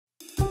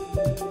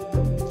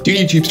Due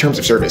to YouTube's terms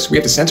of service, we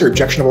have to censor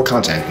objectionable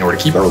content in order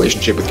to keep our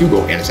relationship with Google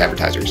and its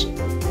advertisers.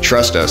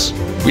 Trust us,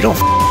 we don't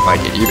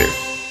like it either.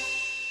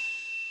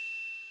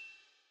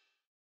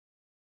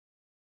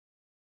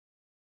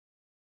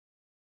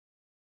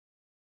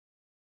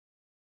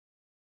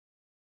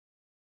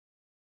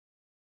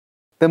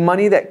 The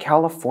money that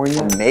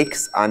California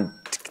makes on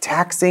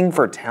taxing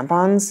for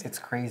tampons? It's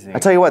crazy. I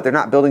tell you what, they're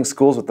not building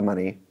schools with the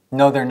money.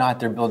 No, they're not.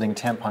 They're building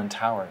tampon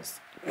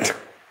towers.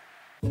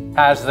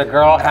 Has the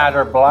girl had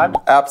her blood?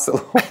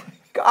 Absolutely.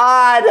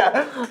 God!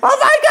 Oh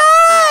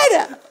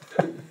my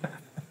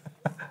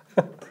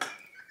God!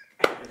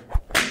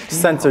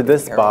 Censor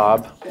this,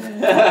 Bob.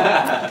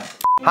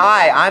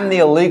 Hi, I'm the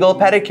illegal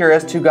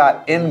pedicurist who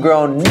got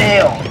ingrown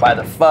nailed by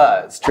the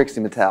fuzz,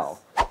 Trixie Mattel.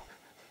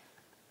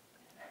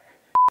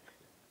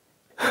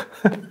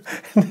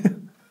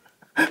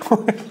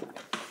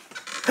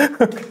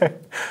 Okay,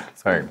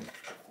 sorry.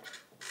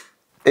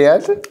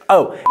 And?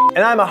 Oh, and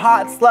I'm a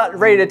hot slut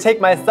ready to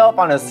take myself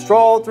on a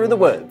stroll through the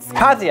woods.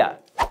 Katya.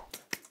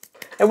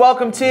 And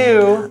welcome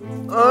to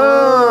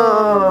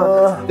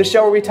the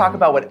show where we talk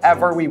about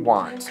whatever we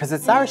want. Because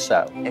it's our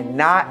show. And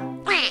not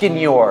f***ing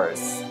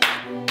yours.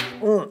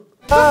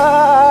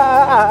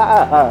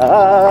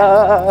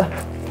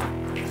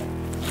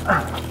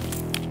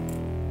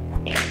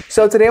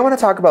 So today I want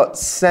to talk about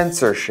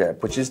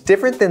censorship, which is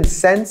different than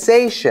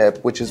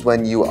sensei-ship, which is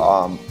when you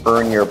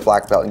earn your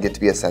black belt and get to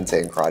be a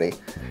sensei in karate.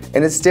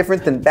 And it's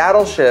different than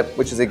battleship,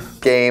 which is a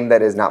game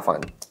that is not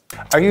fun.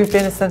 Are you a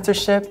fan of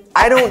censorship?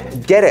 I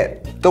don't get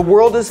it. The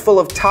world is full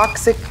of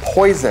toxic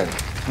poison.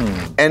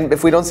 And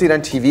if we don't see it on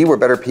TV, we're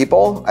better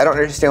people. I don't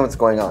understand what's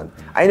going on.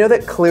 I know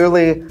that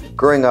clearly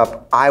growing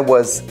up, I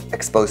was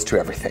exposed to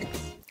everything.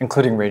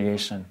 Including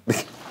radiation.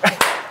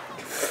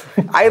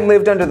 I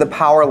lived under the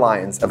power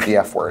lines of the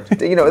F word.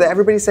 You know,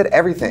 everybody said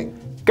everything.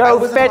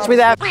 Go fetch me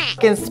that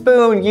f***ing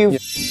spoon, you.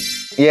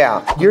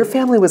 Yeah, your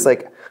family was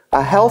like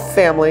a health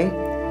family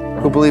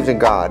who believed in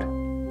God.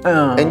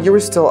 And you were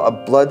still a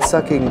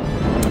blood-sucking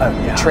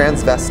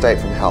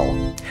transvestite from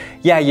hell.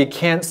 Yeah, you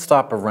can't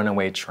stop a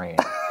runaway train.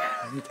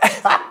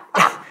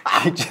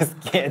 You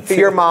just can't.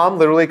 Your mom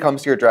literally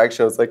comes to your drag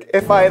shows like,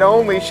 if I had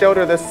only showed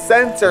her the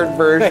censored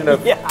version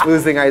of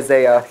Losing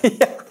Isaiah.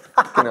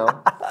 You know?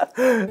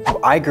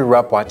 I grew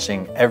up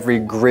watching every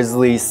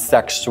grisly,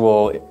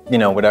 sexual, you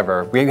know,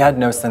 whatever. We had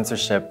no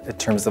censorship in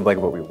terms of like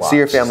what we watched. So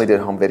your family did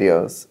home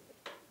videos.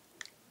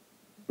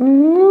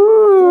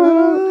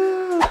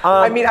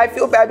 I mean, I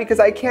feel bad because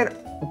I can't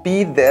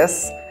be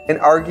this and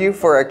argue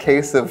for a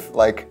case of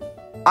like,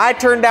 I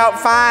turned out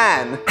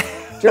fine.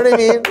 Do you know what I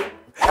mean?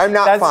 I'm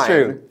not fine. That's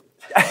true.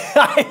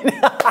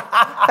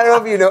 I don't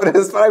know if you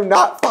noticed, but I'm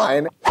not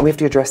fine. We have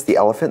to address the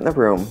elephant in the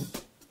room.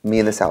 Me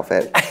in this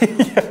outfit.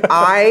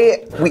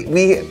 We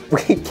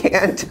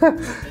can't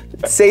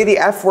say the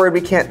F word. We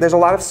can't. There's a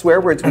lot of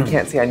swear words we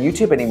can't say on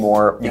YouTube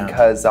anymore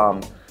because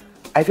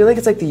I feel like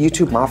it's like the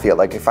YouTube mafia.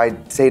 Like if I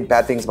say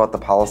bad things about the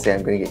policy,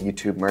 I'm going to get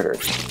YouTube murdered.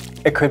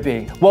 It could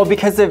be. Well,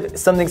 because of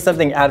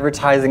something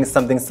advertising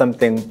something,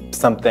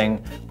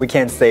 we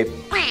can't say.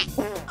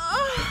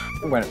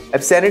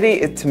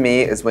 Obscenity to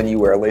me is when you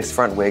wear a lace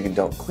front wig and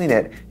don't clean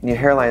it, and your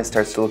hairline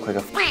starts to look like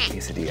a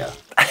quesadilla.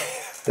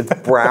 It's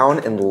brown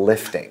and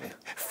lifting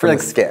from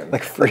the skin.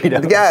 Like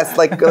freedom. Yes,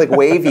 like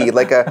wavy,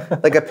 like a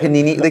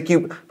panini. Like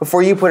you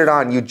before you put it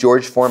on, you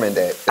George Foreman'd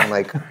it and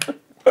like.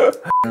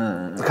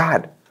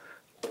 God,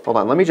 hold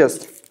on. Let me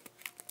just.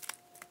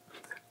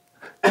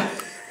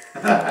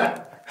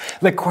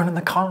 Like corn on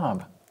the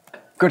cob.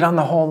 Go down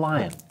the whole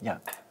line. Yeah.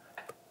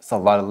 It's a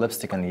lot of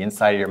lipstick on the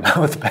inside of your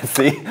mouth,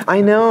 Betsy.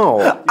 I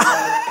know.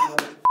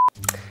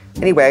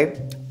 Anyway,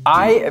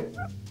 I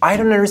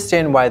don't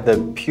understand why the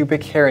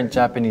pubic hair in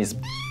Japanese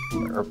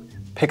are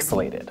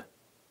pixelated.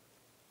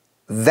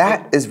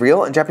 That is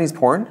real in Japanese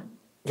porn?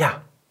 Yeah,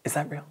 is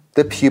that real?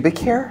 The pubic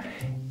hair?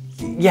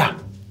 Yeah.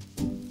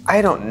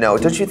 I don't know.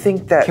 Don't you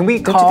think that? Can we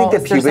don't you think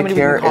that pubic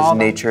hair is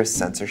nature's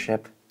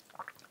censorship?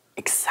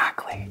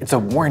 Exactly. It's a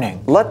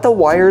warning. Let the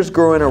wires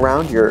grow in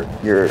around your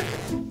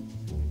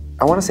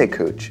I want to say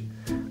cooch,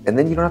 and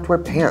then you don't have to wear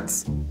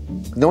pants.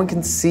 No one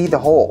can see the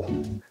hole.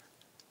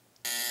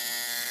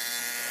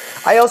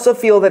 I also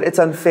feel that it's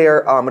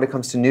unfair when it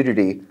comes to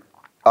nudity.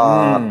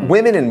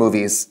 Women in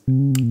movies.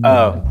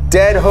 Oh.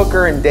 Dead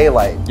hooker in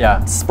daylight.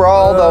 Yeah.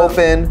 Sprawled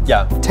open.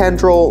 Yeah.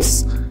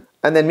 Tendrils.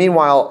 And then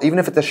meanwhile, even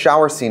if it's a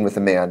shower scene with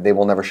a man, they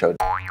will never show.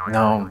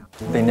 No,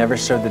 they never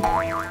showed the.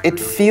 It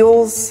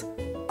feels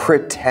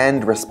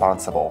pretend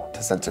responsible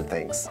to censor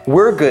things.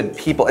 We're good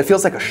people. It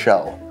feels like a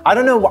show. I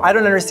don't know. I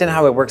don't understand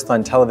how it works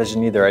on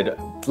television either.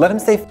 Let them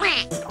say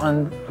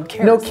on. Who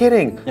cares? No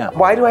kidding. Yeah.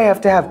 Why do I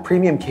have to have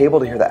premium cable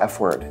to hear the F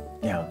word?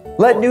 Yeah.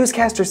 Let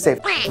newscasters say.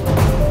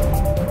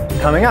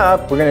 Coming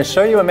up, we're gonna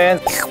show you a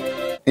man's.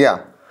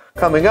 Yeah.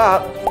 Coming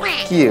up,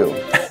 you.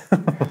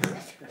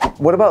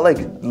 What about like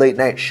late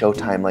night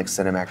Showtime, like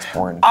Cinemax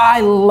porn?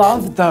 I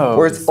love those.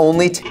 Where it's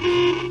only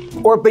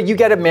but you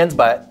get a man's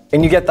butt,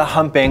 and you get the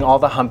humping, all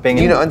the humping.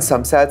 You know, on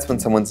some sets, when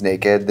someone's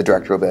naked, the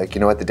director will be like,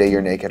 you know what, the day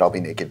you're naked, I'll be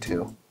naked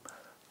too.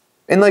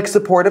 And like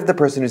support of the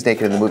person who's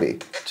naked in the movie.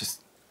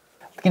 Just,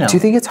 you know. Do you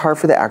think it's hard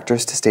for the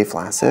actors to stay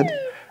flaccid?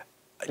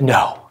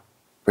 No.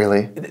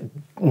 Really?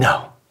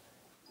 No.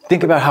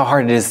 Think about how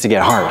hard it is to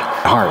get hard.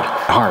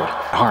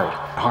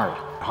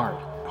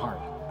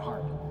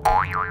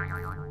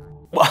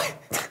 What?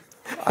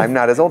 I'm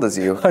not as old as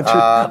you.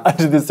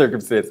 Under the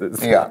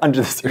circumstances. Yeah. Under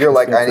the circumstances. You're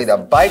like, I need a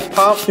bike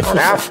pump, an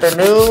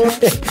afternoon.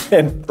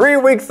 And 3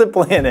 weeks of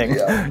planning.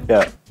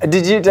 Yeah.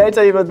 Did I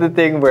tell you about the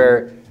thing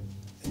where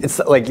it's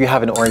like you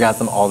have an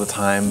orgasm all the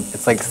time?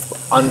 It's like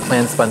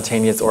unplanned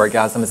spontaneous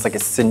orgasm. It's like a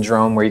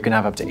syndrome where you can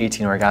have up to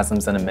 18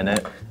 orgasms in a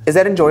minute. Is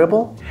that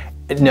enjoyable?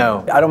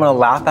 No, I don't want to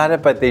laugh at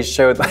it, but they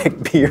showed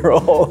like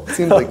B-roll.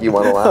 Seems like you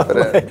want to laugh at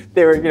it.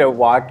 They were,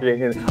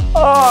 walking and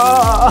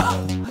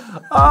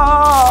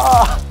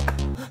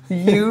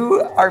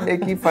You are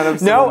making fun of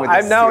someone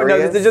with a No,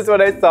 this is just what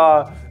I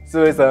saw.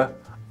 So it's a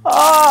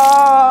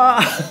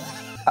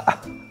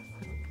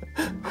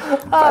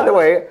By the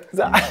way,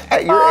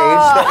 at your age,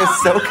 that is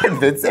so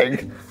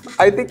convincing.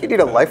 I think you need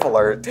a life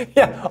alert. Yeah.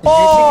 You should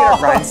get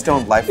a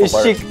rhinestone life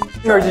alert. Is she,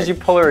 or did you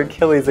pull her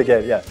Achilles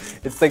again? Yeah.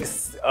 It's like,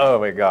 oh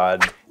my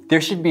God. There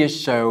should be a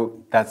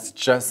show that's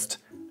just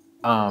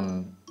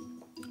a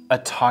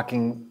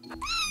talking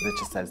that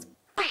just says.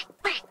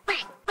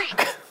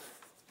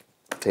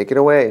 Take it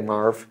away,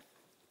 Marv.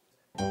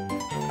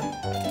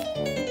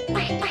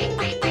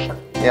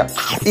 Yeah.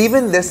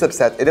 Even this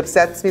it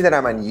upsets me that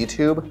I'm on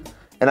YouTube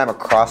and I'm a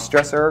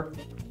cross-dresser.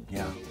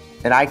 Yeah.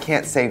 And I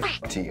can't say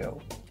to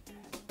you.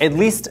 At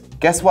least,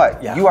 guess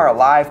what? Yeah. You are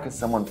alive because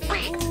someone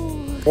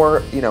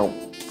or,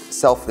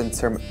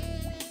 self-insert.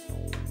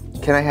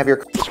 Can I have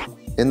your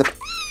in the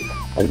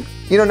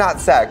not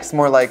sex,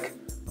 more like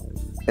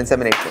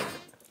insemination.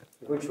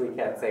 which we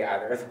can't say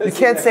either. You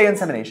can't say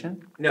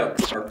insemination? No.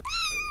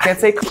 Can't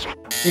say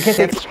you can't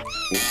say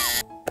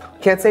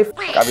can't say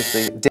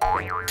obviously.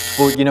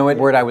 Well, you know what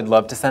word I would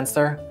love to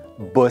censor?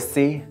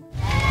 Bussy.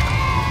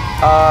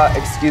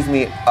 Excuse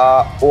me,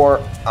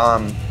 or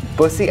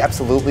bussy,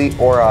 absolutely,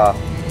 or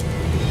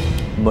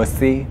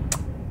Mussy.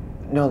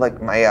 no,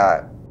 like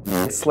my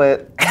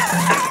slit.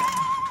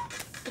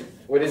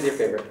 What is your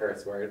favorite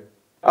curse word?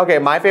 Okay,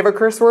 my favorite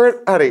curse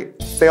word, honey,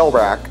 fail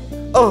rack.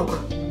 Oh.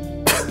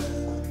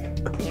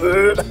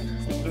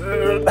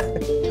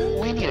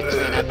 We need to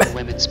clean up the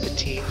women's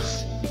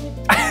petites.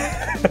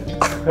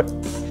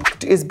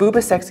 Is boob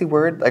a sexy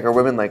word? Like, are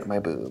women like my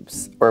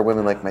boobs? Or are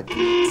women like my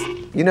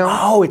tits? You know?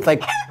 Oh, it's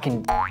like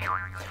fucking.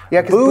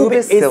 Yeah, because boob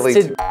is silly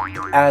too.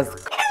 As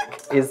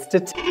is to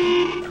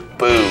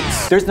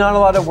boobs. There's not a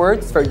lot of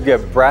words for, you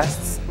have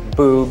breasts,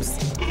 boobs,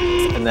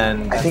 and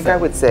then I think I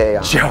would say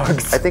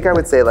jugs. I think I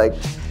would say like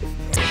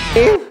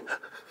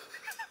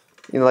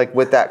like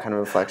with that kind of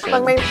inflection.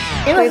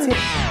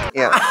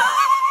 Yeah.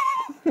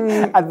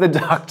 At the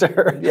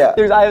doctor. Yeah.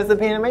 I have some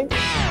pain in my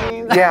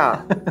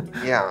Yeah.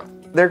 Yeah.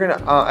 They're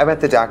gonna I'm at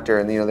the doctor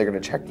and they're gonna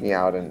check me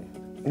out and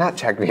not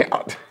check me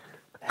out.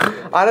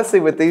 Honestly,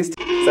 with these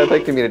I'd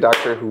like to meet a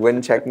doctor who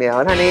wouldn't check me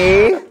out,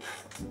 honey.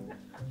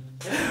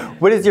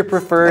 What is your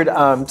preferred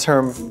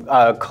term,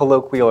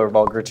 colloquial or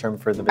vulgar term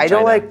for the vagina? I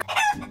don't like.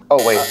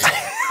 Oh wait.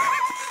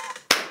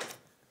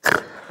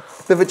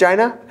 The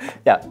vagina?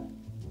 Yeah.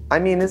 I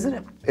mean,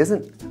 isn't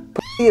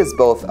pussy is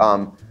both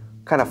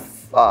kind of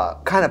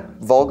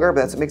vulgar,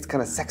 but that's what makes it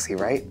kind of sexy,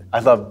 right? I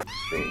love.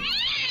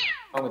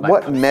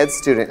 What med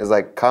student is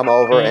like, come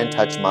over and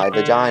touch my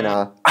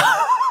vagina?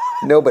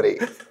 Nobody.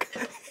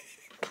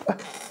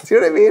 See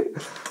what I mean?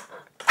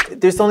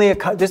 There's only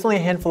a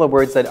handful of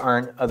words that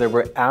aren't other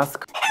words.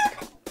 Ask,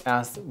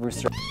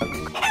 rooster,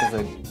 is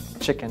a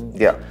chicken.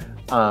 Yeah.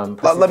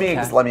 Let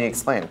me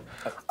explain.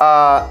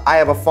 I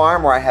have a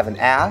farm where I have an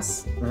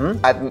ass.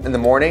 Mm-hmm. In the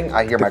morning,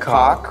 I hear my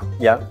cock.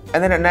 Yeah.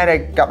 And then at night, I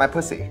got my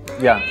pussy.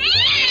 Yeah.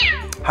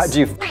 How do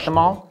you f them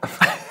all?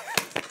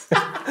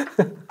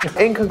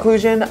 In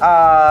conclusion,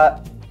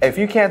 if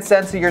you can't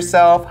censor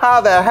yourself, how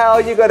the hell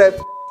are you gonna?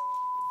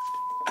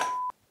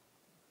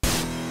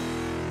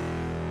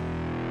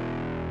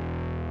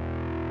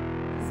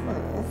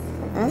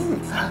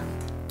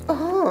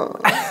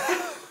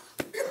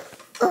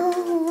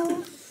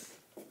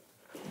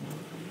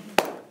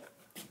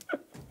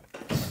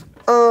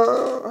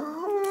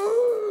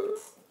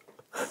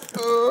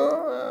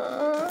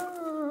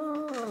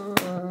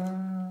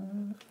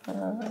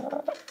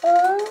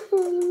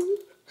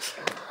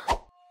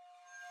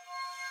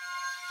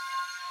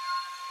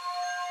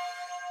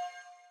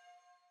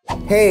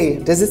 Hey,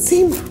 does it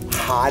seem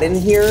hot in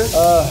here? I don't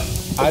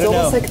know. It's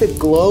almost like the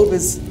globe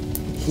is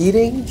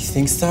heating. You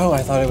think so?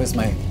 I thought it was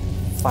my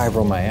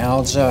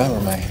fibromyalgia or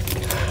my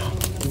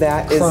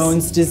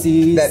Crohn's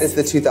disease. That is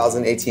the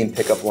 2018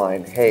 pickup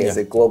line. Hey, is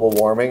it global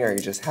warming or are you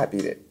just happy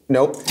to?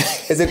 Nope.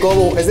 Is it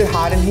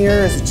hot in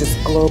here or is it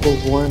just global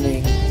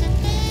warming?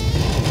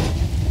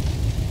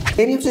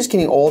 Maybe I'm just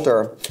getting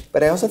older,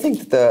 but I also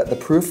think that the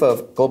proof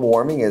of global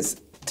warming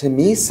is, to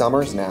me,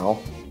 summers now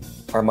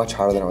are much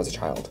hotter than I was a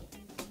child.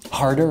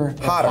 Harder?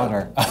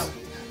 Hotter.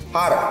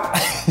 Hotter.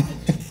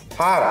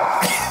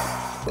 Hotter.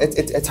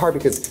 It's hard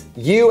because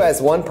you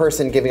as one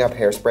person giving up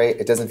hairspray,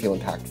 it doesn't feel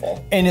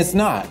impactful. And it's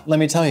not, let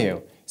me tell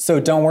you. So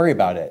don't worry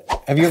about it.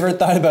 Have you ever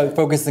thought about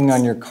focusing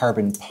on your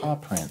carbon paw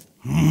print?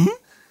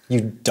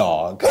 You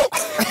dog.